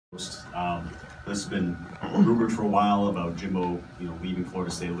This has been rumored for a while about Jimbo, leaving Florida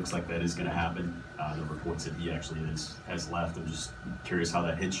State. It looks like that is going to happen. The reports that he actually has left. I'm just curious how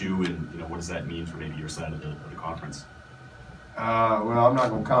that hits you, and what does that mean for maybe your side of the conference? Well, I'm not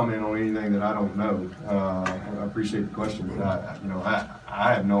going to comment on anything that I don't know. I appreciate the question, but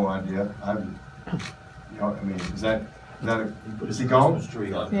I have no idea. Is he gone?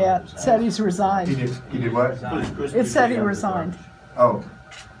 Yeah, it said he's resigned. He did what? It said he resigned. Oh.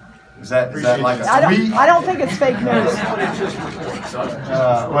 Is that like a tweet? I don't think it's fake news.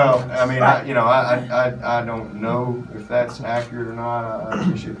 Well, I don't know if that's accurate or not. I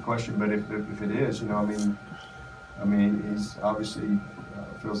appreciate the question, but if it is, he's obviously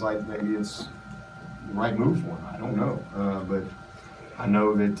feels like maybe it's the right move for him. I don't know, but I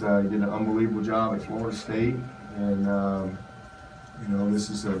know that he did an unbelievable job at Florida State, and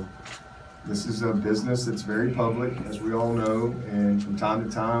this is a business that's very public, as we all know, and from time to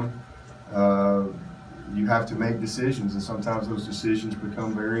time, you have to make decisions, and sometimes those decisions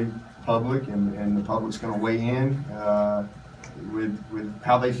become very public, and the public's going to weigh in with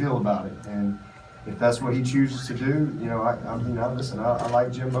how they feel about it. And if that's what he chooses to do, listen. I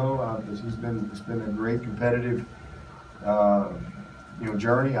like Jimbo. It's been a great competitive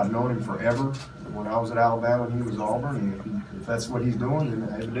journey. I've known him forever. When I was at Alabama, he was Auburn, and if that's what he's doing, then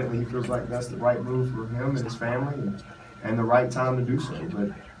evidently he feels like that's the right move for him and his family, and the right time to do so.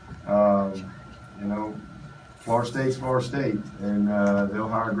 But Florida State's Florida State, and they'll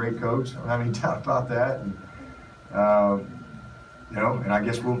hire a great coach. I don't have any doubt about that. And I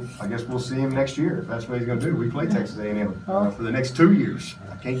guess we'll see him next year if that's what he's going to do. We play Texas A&M for the next 2 years.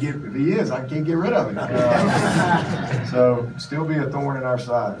 If he is, I can't get rid of him. So still be a thorn in our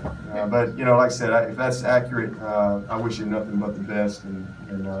side. But like I said, if that's accurate, I wish him nothing but the best, and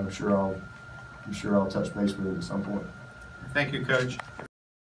I'm sure I'll touch base with him at some point. Thank you, Coach.